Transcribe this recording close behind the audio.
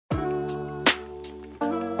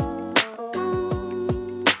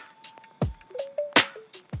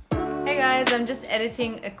guys, I'm just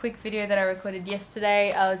editing a quick video that I recorded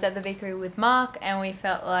yesterday. I was at the bakery with Mark and we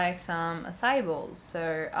felt like some acai bowls,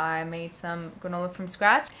 so I made some granola from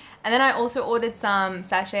scratch. And then I also ordered some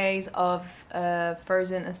sachets of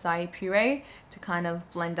frozen acai puree to kind of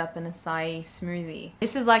blend up an acai smoothie.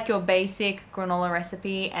 This is like your basic granola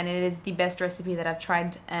recipe and it is the best recipe that I've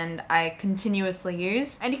tried and I continuously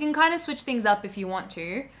use. And you can kind of switch things up if you want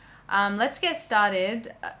to. Let's get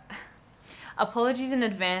started. Apologies in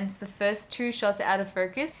advance, the first 2 shots are out of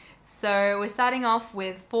focus. So we're starting off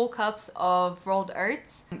with 4 cups of rolled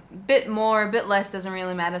oats. A bit more, a bit less, doesn't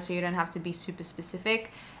really matter, so you don't have to be super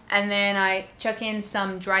specific. And then I chuck in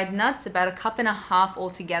some dried nuts, about 1.5 cups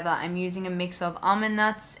altogether. I'm using a mix of almond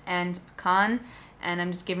nuts and pecan, and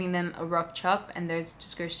I'm just giving them a rough chop, and those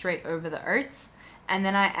just go straight over the oats. And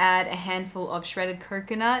then I add a handful of shredded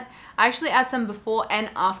coconut. I actually add some before and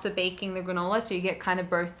after baking the granola, so you get kind of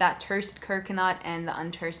both that toasted coconut and the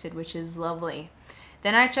untoasted, which is lovely.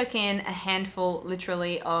 Then I chuck in a handful,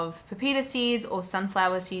 literally, of pepita seeds or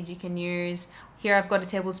sunflower seeds you can use. Here I've got a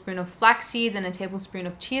tablespoon of flax seeds and a tablespoon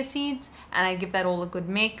of chia seeds, and I give that all a good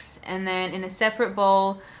mix. And then in a separate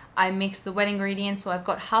bowl, I mix the wet ingredients. So I've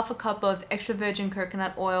got 1/2 cup of extra virgin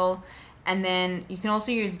coconut oil, and then you can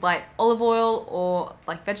also use light olive oil or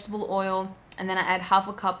like vegetable oil. And then I add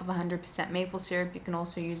 1/2 cup of 100% maple syrup. You can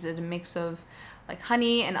also use it a mix of like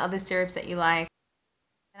honey and other syrups that you like.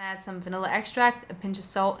 And I add some vanilla extract, a pinch of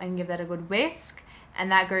salt, and give that a good whisk.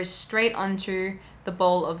 And that goes straight onto the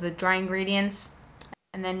bowl of the dry ingredients.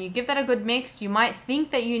 And then you give that a good mix. You might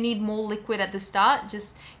think that you need more liquid at the start.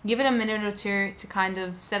 Just give it a minute or 2 to kind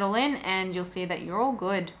of settle in and you'll see that you're all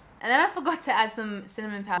good. And then I forgot to add some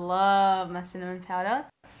cinnamon powder. Love my cinnamon powder.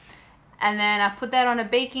 And then I put that on a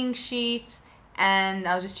baking sheet, and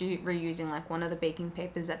I was just reusing like one of the baking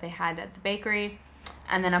papers that they had at the bakery.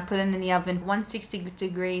 And then I put it in the oven 160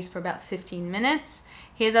 degrees for about 15 minutes.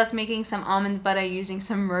 Here's us making some almond butter using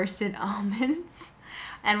some roasted almonds.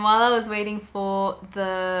 And while I was waiting for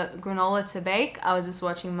the granola to bake, I was just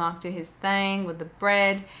watching Mark do his thing with the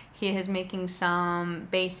bread. Here he's making some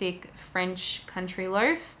basic French country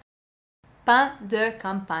loaf. Pain de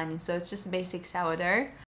campagne, so it's just a basic sourdough.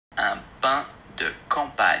 Un pain de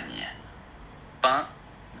campagne. Pain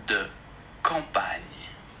de campagne.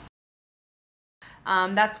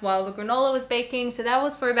 That's while the granola was baking, so that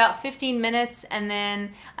was for about 15 minutes, and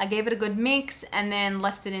then I gave it a good mix and then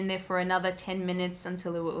left it in there for another 10 minutes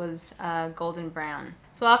until it was golden brown.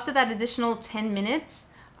 So after that additional 10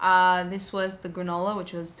 minutes, this was the granola,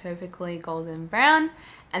 which was perfectly golden brown,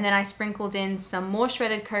 and then I sprinkled in some more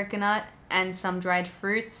shredded coconut and some dried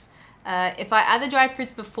fruits. If I add the dried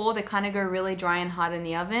fruits before, they kind of go really dry and hard in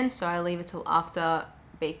the oven, so I leave it till after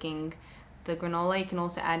baking the granola. You can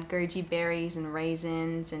also add goji berries and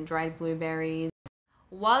raisins and dried blueberries.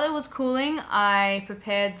 While it was cooling, I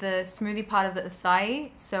prepared the smoothie part of the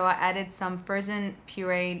acai. So I added some frozen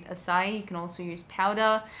pureed acai. You can also use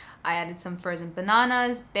powder. I added some frozen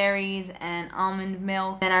bananas, berries, and almond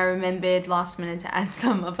milk. And I remembered last minute to add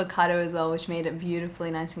some avocado as well, which made it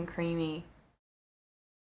beautifully nice and creamy.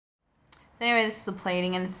 So anyway, this is the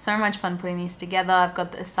plating, and it's so much fun putting these together. I've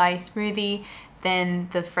got the acai smoothie, then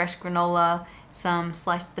the fresh granola, some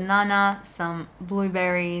sliced banana, some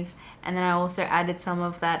blueberries, and then I also added some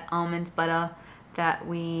of that almond butter that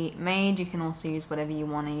we made. You can also use whatever you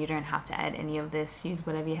want, and you don't have to add any of this. Use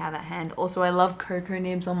whatever you have at hand. Also, I love cocoa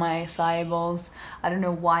nibs on my acai bowls. I don't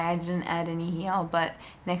know why I didn't add any here, but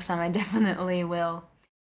next time I definitely will.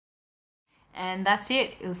 And that's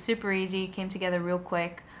it. It was super easy, came together real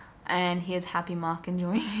quick, and here's Happy Mark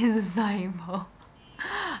enjoying his acai bowl.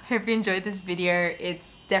 Hope you enjoyed this video.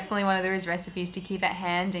 It's definitely one of those recipes to keep at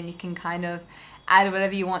hand, and you can kind of add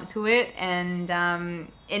whatever you want to it, and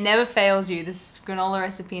it never fails you. This granola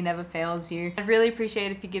recipe never fails you. I'd really appreciate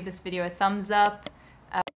it if you give this video a thumbs up,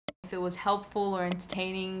 if it was helpful or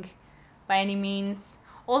entertaining by any means.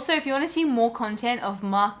 Also, if you want to see more content of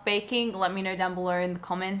Mark baking, let me know down below in the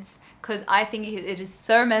comments, because I think it is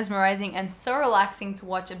so mesmerizing and so relaxing to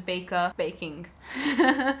watch a baker baking.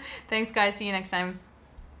 Thanks guys, see you next time.